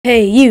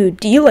Hey you,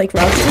 do you like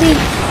Rocket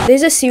League?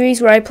 There's a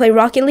series where I play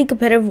Rocket League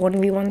competitive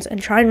 1v1s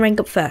and try and rank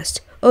up fast.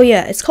 Oh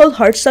yeah, it's called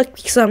Hardstuck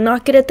because I'm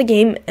not good at the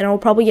game and I'll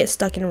probably get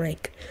stuck in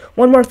rank.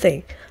 One more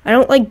thing, I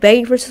don't like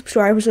begging for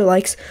subscribers or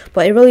likes,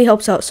 but it really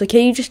helps out, so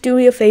can you just do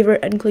me a favor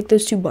and click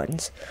those two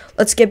buttons?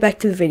 Let's get back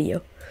to the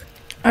video.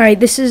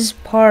 Alright, this is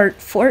part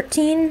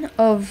 14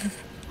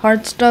 of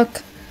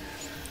Hardstuck.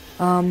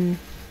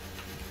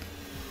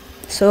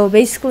 So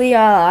basically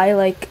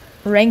I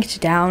ranked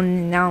down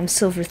and now I'm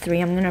silver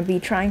 3. I'm gonna be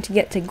trying to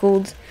get to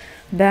gold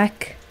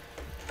back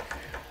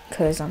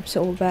because I'm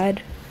so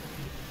bad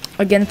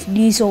against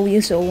Diesel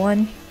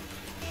 1.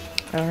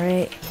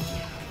 Alright,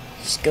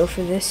 let's go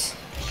for this.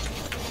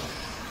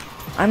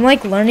 I'm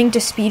like learning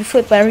to speed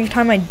flip, but every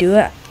time I do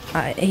it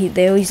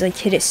they always like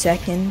hit it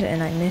second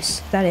and I miss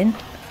that in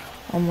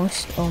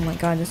almost. Oh my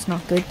god, that's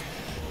not good.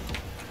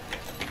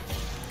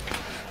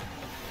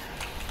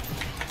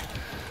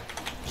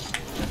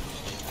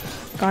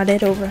 Got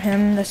it over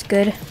him, that's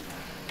good.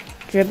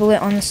 Dribble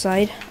it on the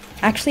side.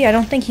 Actually, I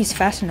don't think he's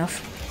fast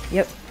enough.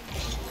 Yep.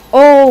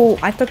 Oh,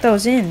 I thought that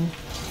was in.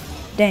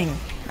 Dang,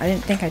 I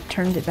didn't think I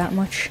turned it that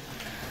much.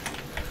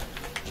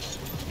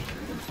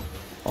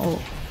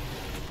 Oh.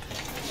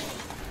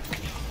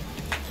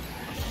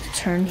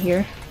 Turn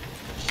here.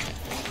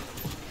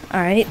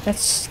 Alright,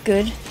 that's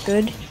good,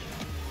 good.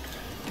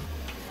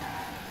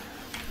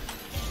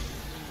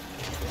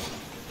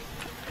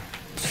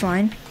 It's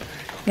fine.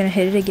 I'm gonna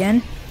hit it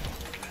again.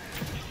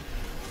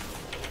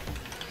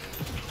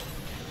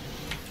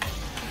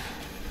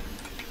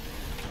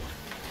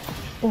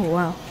 Oh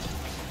wow.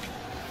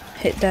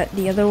 Hit that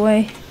the other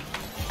way.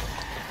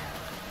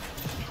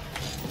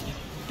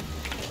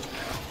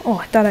 Oh,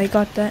 I thought I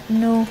got that.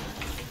 No.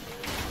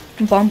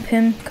 Bump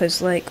him,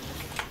 cause like,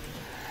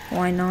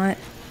 why not?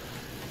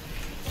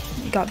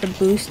 Got the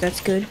boost, that's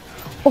good.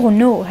 Oh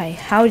no, hey,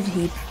 how did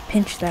he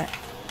pinch that?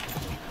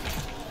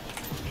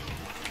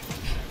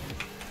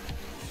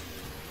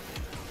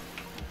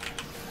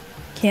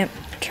 Can't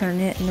turn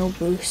it, no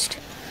boost.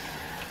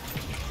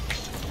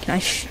 Can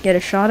I get a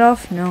shot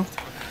off? No.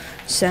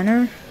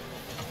 Center.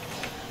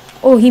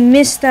 Oh, he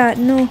missed that.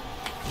 No.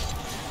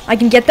 I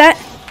can get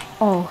that.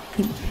 Oh,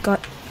 he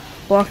got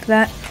blocked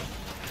that.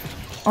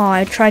 Oh,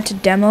 I tried to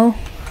demo,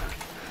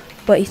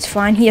 but he's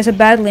fine. He has a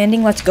bad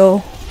landing. Let's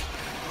go.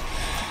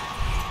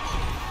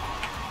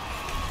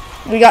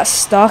 We got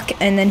stuck,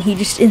 and then he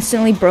just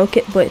instantly broke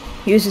it, but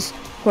he was just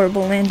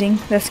horrible landing.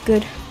 That's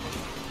good.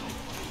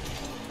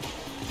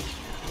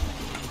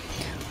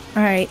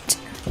 Alright.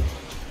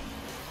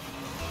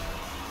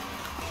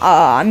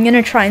 I'm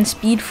gonna try and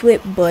speed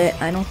flip, but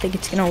I don't think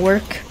it's gonna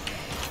work.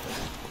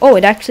 Oh,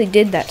 it actually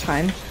did that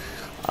time.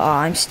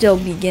 I'm still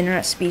beginner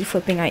at speed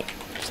flipping. I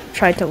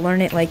tried to learn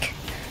it like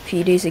a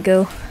few days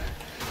ago.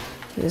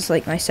 It was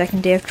like my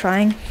second day of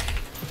trying.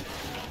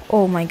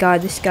 Oh my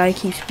god, this guy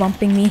keeps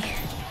bumping me.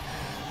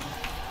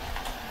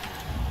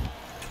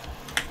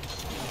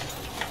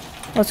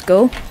 Let's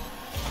go.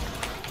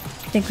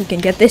 I think we can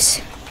get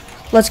this.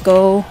 Let's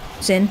go.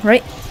 It's in,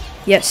 right?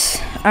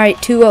 Yes. Alright,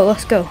 2-0,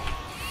 let's go.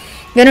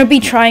 Gonna be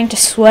trying to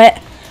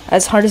sweat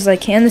as hard as I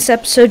can this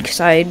episode because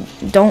I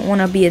don't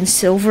want to be in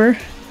silver,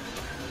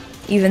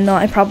 even though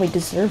I probably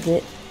deserve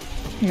it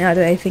now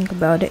that I think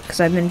about it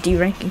because I've been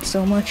deranking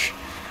so much.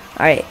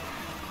 Alright,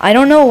 I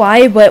don't know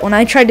why, but when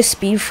I try to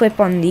speed flip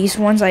on these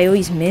ones I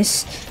always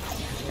miss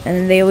and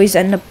then they always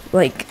end up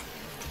like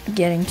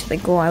getting to the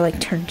goal. I like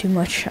turn too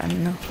much, I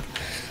don't know.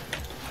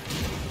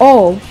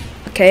 Oh,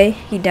 okay,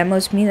 he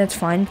demos me, that's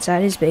fine, it's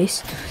at his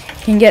base.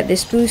 Can get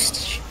this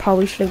boost.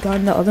 Probably should have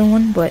gotten the other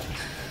one, but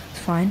it's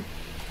fine.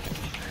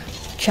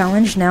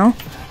 Challenge now.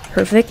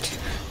 Perfect.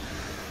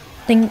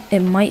 I think it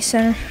might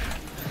center.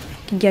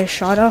 Can get a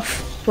shot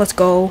off. Let's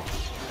go.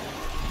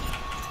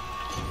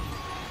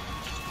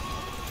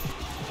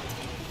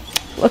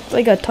 Looked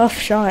like a tough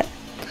shot.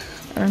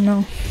 I don't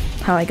know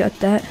how I got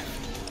that.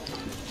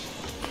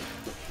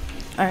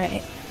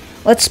 Alright.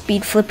 Let's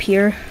speed flip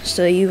here.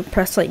 So you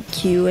press like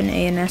Q and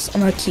A and S.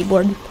 I'm a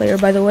keyboard player,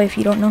 by the way, if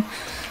you don't know.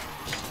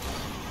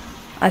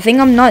 I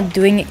think I'm not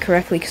doing it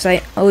correctly because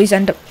I always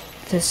end up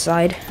to the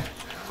side.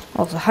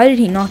 Also, how did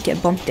he not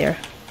get bumped there?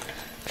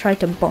 Tried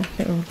to bump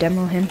it or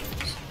demo him.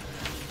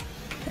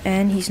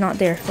 And he's not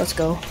there. Let's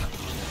go.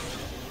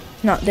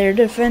 Not there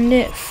to defend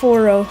it.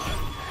 4-0.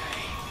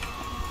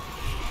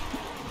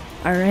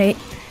 Alright.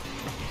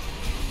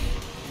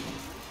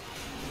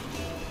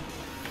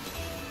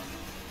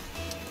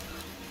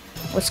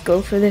 Let's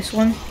go for this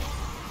one.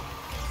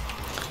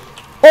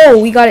 Oh,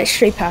 we got it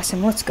straight past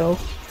him. Let's go.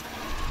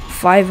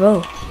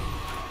 5-0.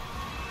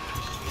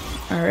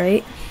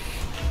 Alright.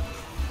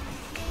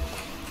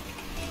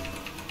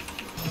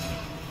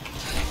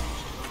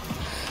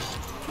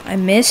 I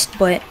missed,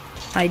 but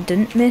I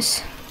didn't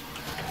miss.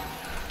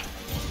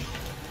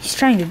 He's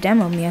trying to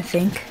demo me, I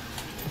think.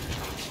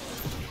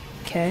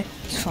 Okay,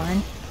 it's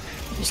fine.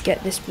 Just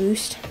get this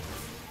boost.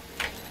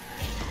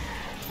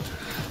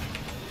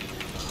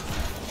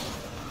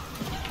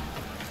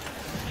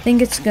 I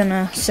think it's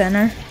gonna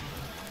center.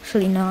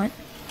 Actually not.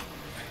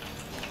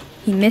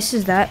 He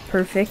misses that.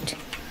 Perfect.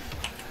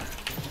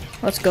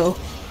 Let's go.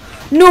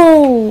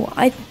 No!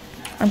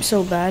 I'm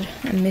so bad.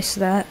 I missed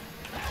that.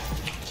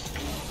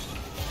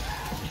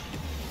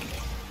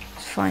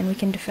 It's fine. We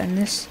can defend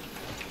this.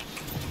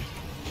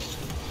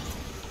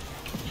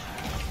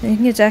 I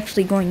think it's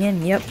actually going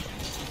in. Yep.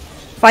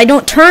 If I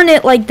don't turn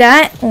it like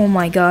that, oh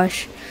my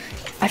gosh.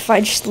 If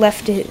I just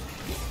left it,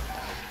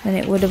 then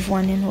it would have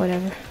won in,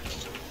 whatever.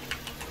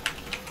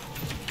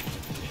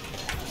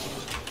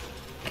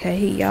 Okay,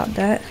 he got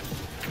that.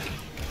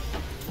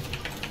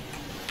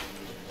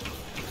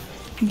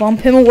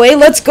 Bump him away.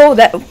 Let's go.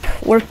 That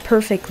worked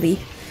perfectly.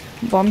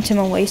 Bumped him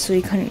away so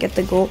he couldn't get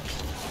the goal.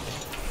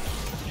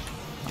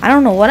 I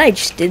don't know what I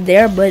just did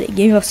there, but it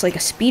gave us like a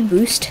speed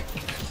boost.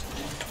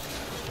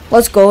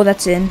 Let's go.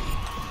 That's in.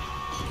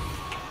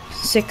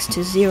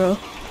 6-0.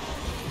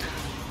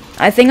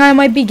 I think I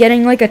might be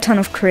getting like a ton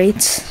of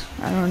crates.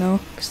 I don't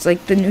know, because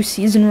like the new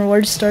season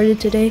rewards started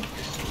today.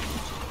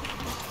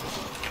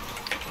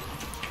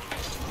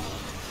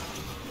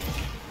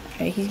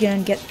 Alright, he's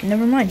gonna get,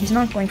 never mind, he's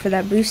not going for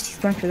that boost, he's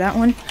going for that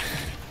one.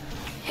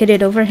 Hit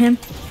it over him.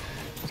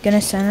 He's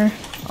gonna center.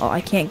 Oh,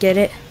 I can't get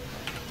it.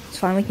 It's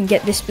fine, we can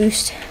get this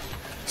boost.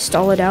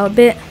 Stall it out a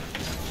bit.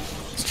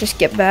 Let's just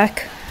get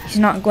back. He's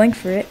not going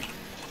for it.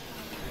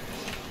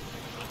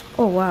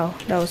 Oh wow,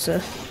 that was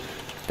a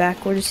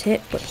backwards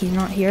hit, but he's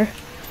not here.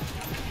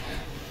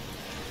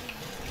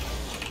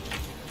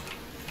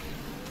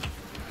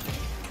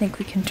 I think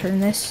we can turn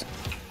this.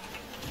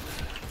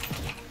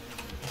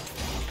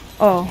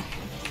 Oh,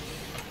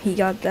 he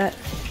got that.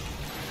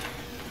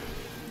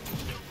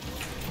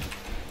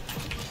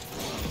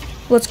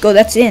 Let's go,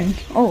 that's in.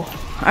 Oh,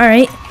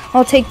 alright.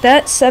 I'll take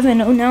that.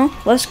 7-0 now.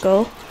 Let's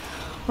go.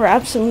 We're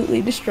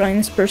absolutely destroying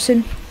this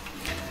person.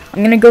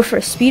 I'm gonna go for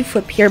a speed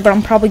flip here, but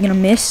I'm probably gonna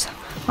miss.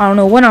 I don't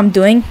know what I'm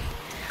doing.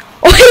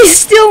 Oh, he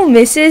still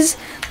misses.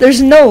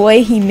 There's no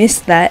way he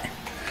missed that.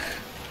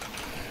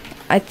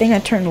 I think I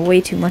turned way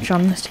too much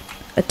on this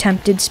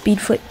attempted speed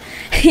flip.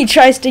 He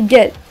tries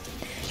to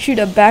shoot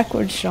a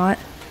backward shot.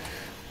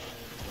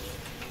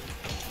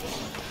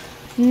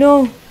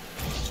 No.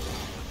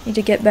 Need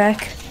to get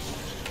back.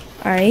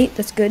 Alright,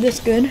 that's good,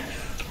 that's good.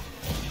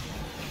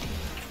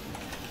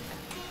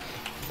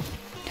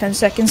 10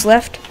 seconds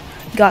left.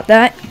 Got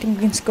that. I think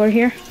we can score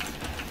here.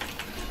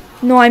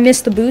 No, I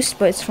missed the boost,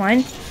 but it's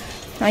fine.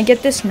 Can I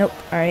get this? Nope.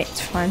 Alright,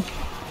 it's fine.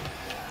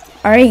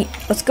 Alright,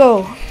 let's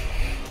go.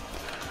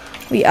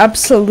 We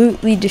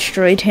absolutely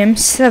destroyed him.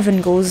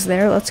 7 goals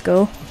there. Let's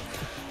go.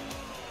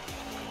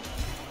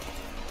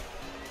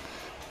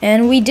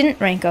 And we didn't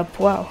rank up.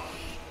 Wow.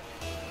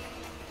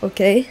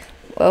 Okay.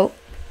 Well.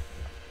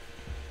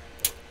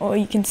 Oh,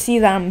 you can see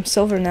that I'm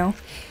silver now.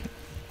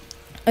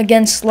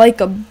 Against like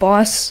a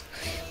boss.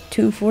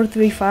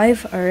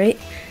 2-4-3-5. Alright.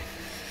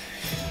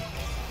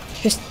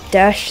 Just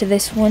dash to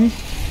this one.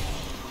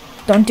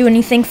 Don't do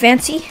anything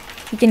fancy.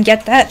 You can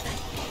get that.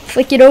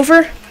 Flick it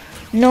over.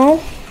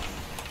 No.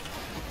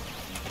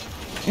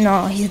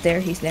 No, he's there.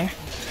 He's there.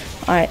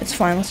 Alright, it's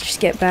fine. Let's just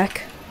get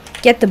back.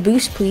 Get the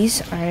boost,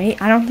 please.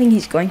 Alright. I don't think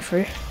he's going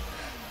for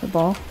the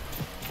ball,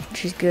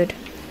 which is good.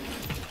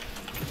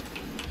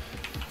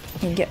 You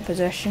can get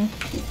possession.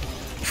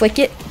 Flick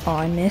it. Oh,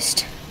 I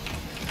missed.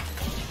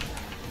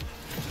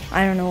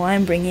 I don't know why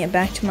I'm bringing it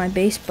back to my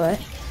base, but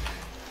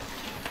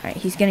alright,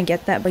 he's gonna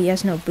get that, but he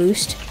has no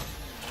boost.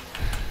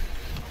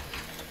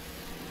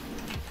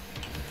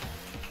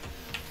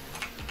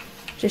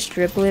 Just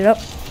dribble it up,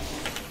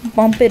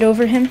 bump it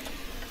over him,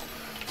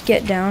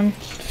 get down,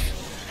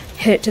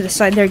 hit it to the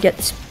side there, get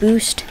this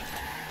boost.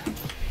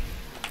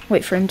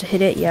 Wait for him to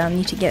hit it. Yeah, I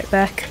need to get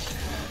back.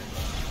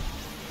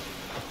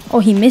 Oh,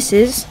 he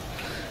misses.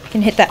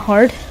 Can hit that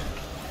hard.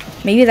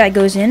 Maybe that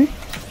goes in.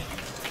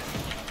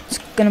 It's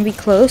gonna be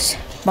close.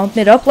 Bump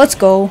it up. Let's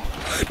go.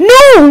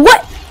 No!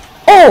 What?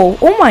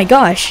 Oh my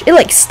gosh. It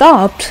like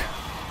stopped.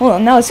 Well,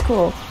 now it's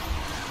cool.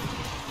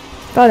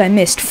 Thought I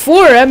missed.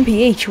 4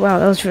 MPH. Wow,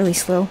 that was really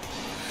slow.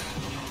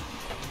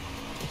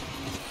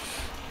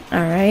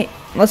 Alright.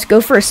 Let's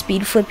go for a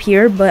speed flip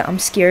here, but I'm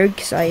scared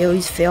because I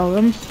always fail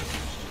them.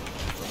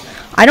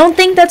 I don't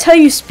think that's how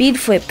you speed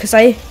flip, because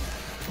I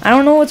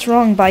don't know what's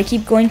wrong, but I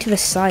keep going to the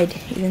side,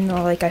 even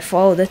though like I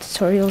follow the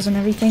tutorials and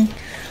everything.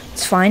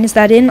 It's fine. Is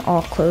that in?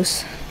 Oh,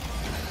 close.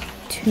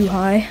 Too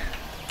high.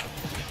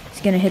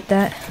 He's gonna hit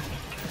that.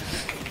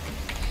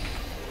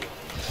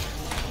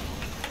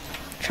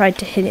 Tried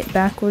to hit it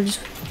backwards.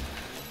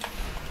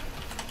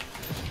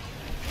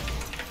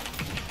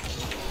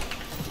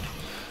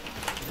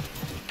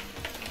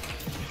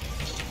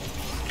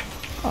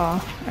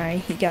 Oh,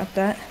 alright, he got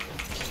that.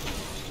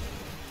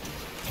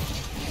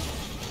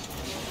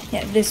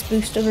 Yeah, this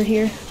boost over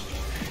here.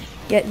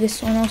 Get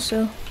this one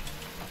also.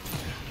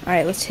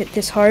 Alright, let's hit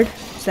this hard.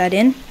 Is that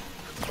in?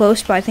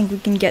 Close, but I think we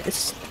can get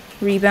this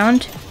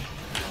rebound.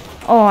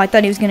 Oh, I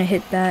thought he was going to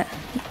hit that.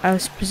 I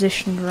was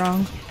positioned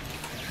wrong.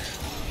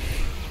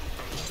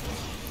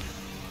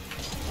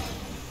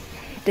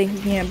 I think we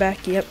can get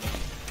back. Yep.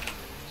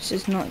 This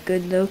is not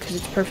good though, because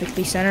it's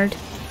perfectly centered.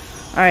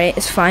 Alright,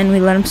 it's fine. We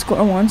let him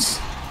score once.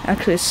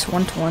 Actually, it's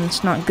 1-to-1.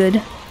 It's not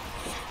good.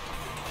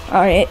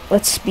 Alright,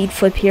 let's speed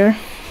flip here.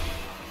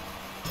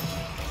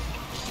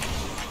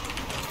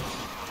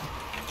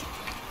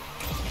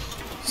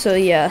 So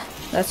yeah,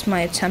 that's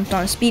my attempt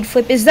on a speed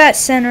flip. Is that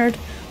centered?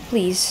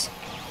 Please.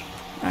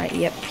 Alright,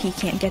 yep, he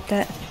can't get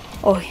that.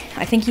 Oh,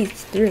 I think he's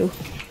through.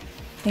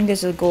 I think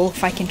there's a goal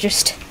if I can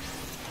just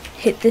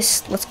hit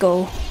this. Let's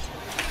go.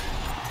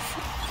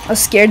 I was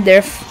scared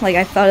there. Like,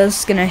 I thought I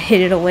was gonna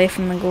hit it away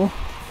from the goal.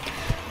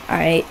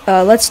 Alright,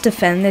 let's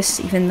defend this,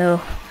 even though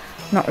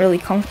I'm not really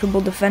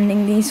comfortable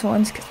defending these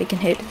ones because they can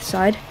hit the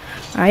side.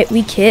 Alright,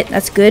 weak hit.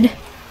 That's good.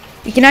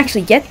 We can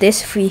actually get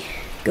this if we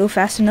go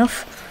fast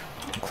enough.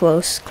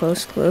 Close,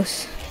 close,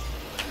 close.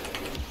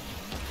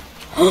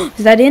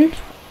 Is that in?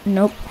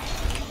 Nope.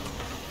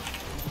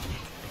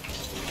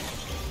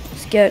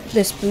 Let's get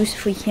this boost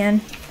if we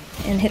can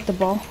and hit the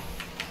ball.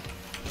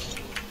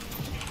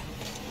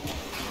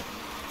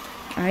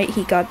 Alright,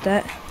 he got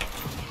that.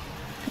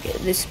 Get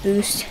this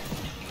boost.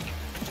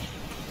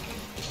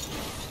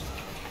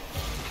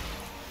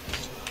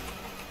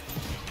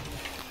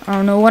 I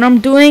don't know what I'm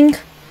doing.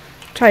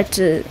 Tried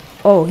to...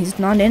 Oh, he's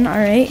not in.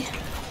 Alright.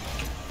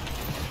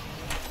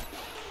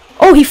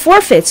 Oh, he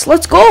forfeits.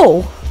 Let's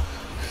go.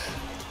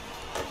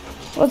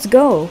 Let's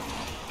go.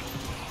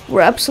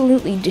 We're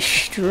absolutely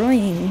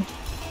destroying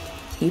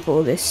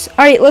people this.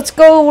 Alright, let's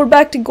go. We're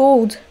back to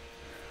gold.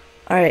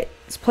 Alright,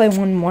 let's play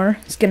one more.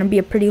 It's gonna be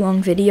a pretty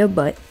long video,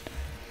 but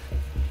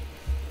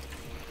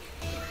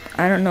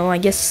I don't know. I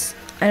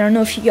don't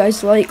know if you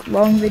guys like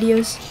long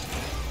videos.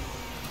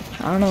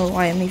 I don't know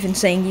why I'm even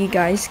saying you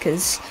guys,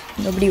 because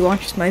nobody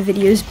watches my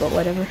videos, but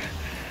whatever.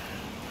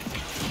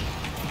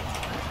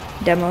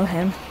 Demo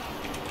him.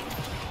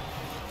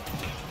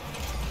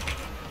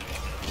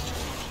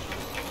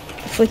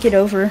 Flick it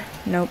over.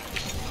 Nope.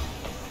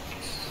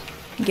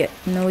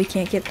 No, we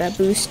can't get that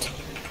boost.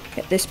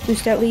 Get this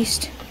boost at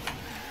least.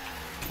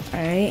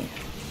 Alright.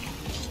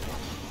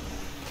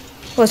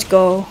 Let's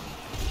go.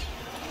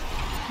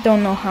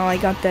 Don't know how I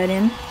got that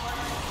in.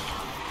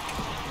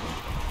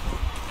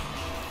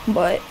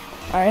 But,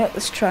 alright,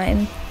 let's try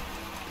and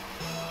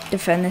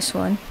defend this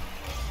one.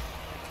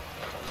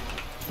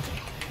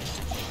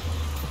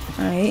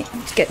 Alright,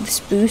 let's get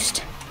this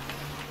boost.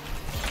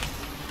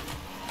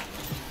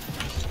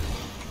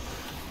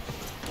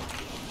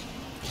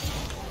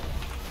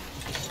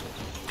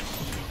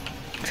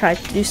 Tried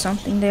to do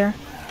something there.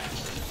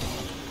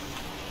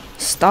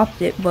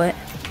 Stopped it, but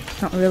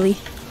not really.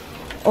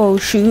 Oh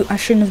shoot, I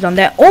shouldn't have done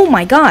that. Oh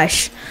my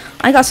gosh!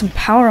 I got some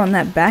power on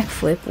that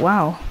backflip.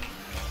 Wow.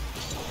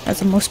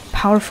 That's the most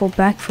powerful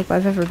backflip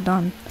I've ever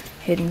done.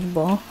 Hitting the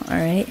ball.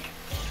 Alright.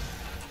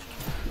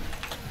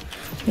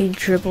 We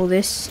dribble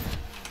this.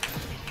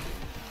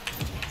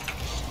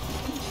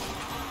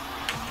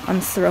 I'm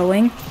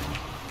throwing.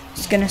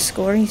 He's gonna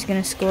score. He's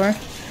gonna score.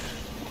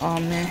 Oh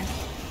man.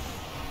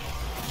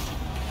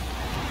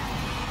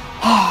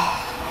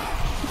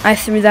 I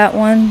threw that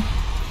one.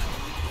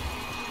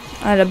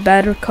 I had a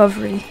bad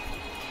recovery.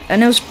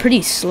 And it was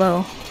pretty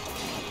slow.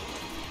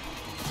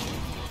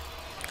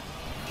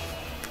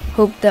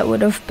 Hope that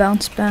would have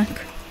bounced back.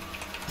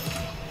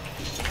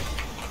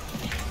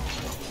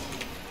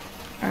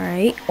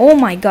 Alright. Oh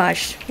my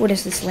gosh. What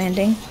is this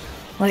landing?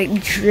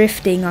 Like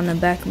drifting on the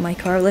back of my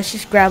car. Let's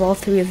just grab all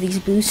three of these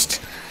boosts.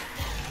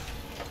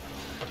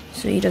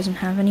 So he doesn't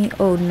have any.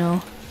 Oh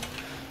no.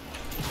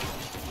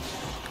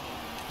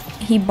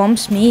 He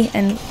bumps me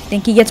and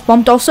think he gets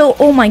bumped also.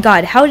 Oh my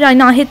god. How did I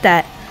not hit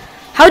that?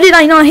 How did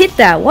I not hit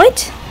that?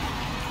 What?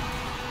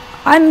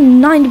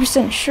 I'm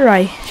 90% sure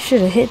I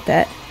should have hit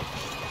that.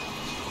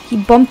 He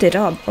bumped it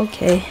up.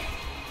 Okay.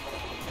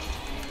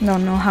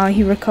 Don't know how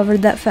he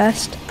recovered that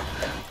fast.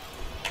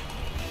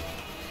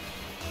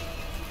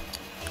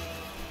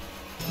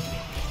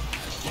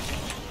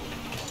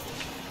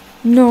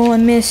 No, I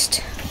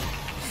missed.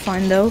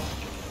 Fine though.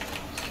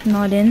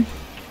 Not in.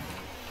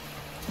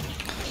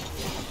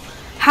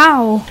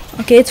 How?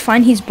 Okay, it's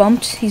fine. He's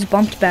bumped. He's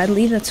bumped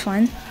badly. That's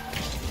fine.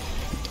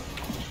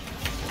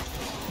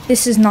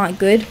 This is not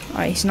good.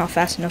 Alright, he's not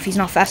fast enough. He's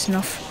not fast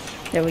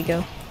enough. There we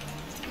go.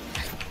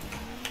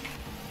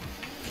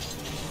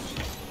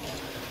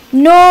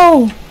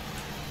 No!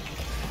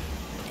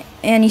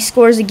 And he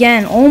scores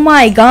again. Oh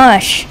my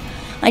gosh.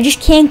 I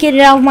just can't get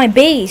it out of my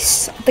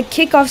base. The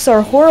kickoffs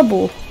are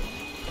horrible.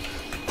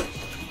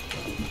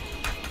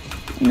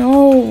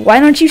 No, why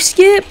don't you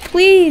skip?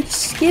 Please,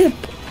 skip.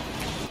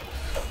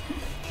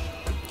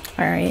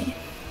 Alright.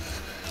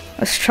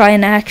 Let's try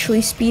and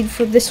actually speed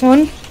for this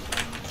one.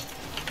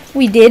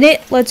 We did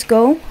it. Let's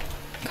go.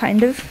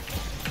 Kind of.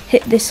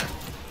 Hit this. I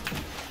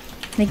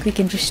think we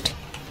can just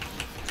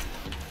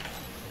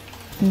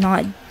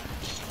not.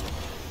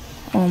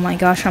 Oh my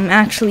gosh, I'm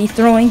actually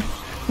throwing.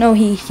 No,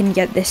 he can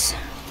get this.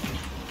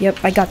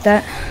 Yep, I got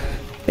that.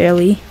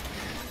 Barely.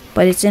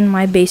 But it's in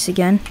my base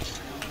again.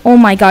 Oh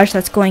my gosh,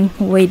 that's going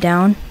way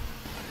down.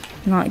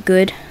 Not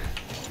good.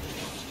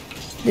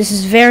 This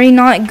is very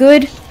not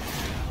good.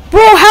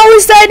 Bro, how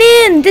is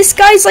that in? This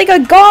guy's like a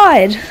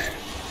god.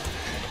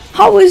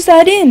 How is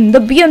that in? The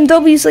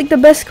BMW is like the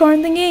best car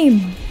in the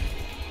game.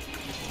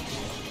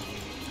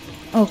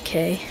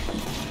 Okay.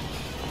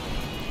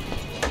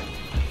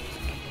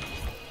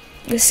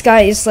 This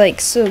guy is like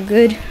so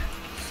good.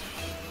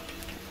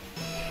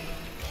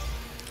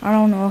 I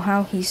don't know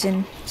how he's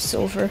in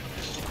silver.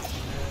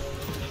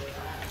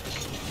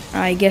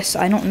 I guess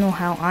I don't know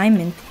how I'm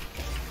in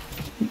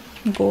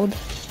gold.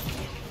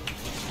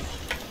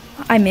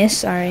 I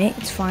miss. Alright,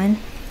 it's fine.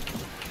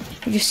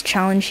 Just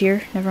challenge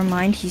here. Never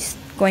mind. He's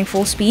going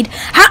full speed.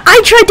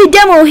 I tried to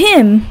demo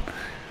him!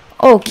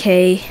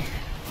 Okay.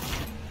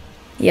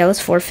 Yeah, let's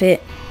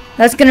forfeit.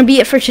 That's gonna be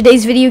it for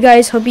today's video,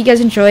 guys. Hope you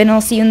guys enjoyed, and I'll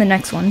see you in the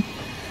next one.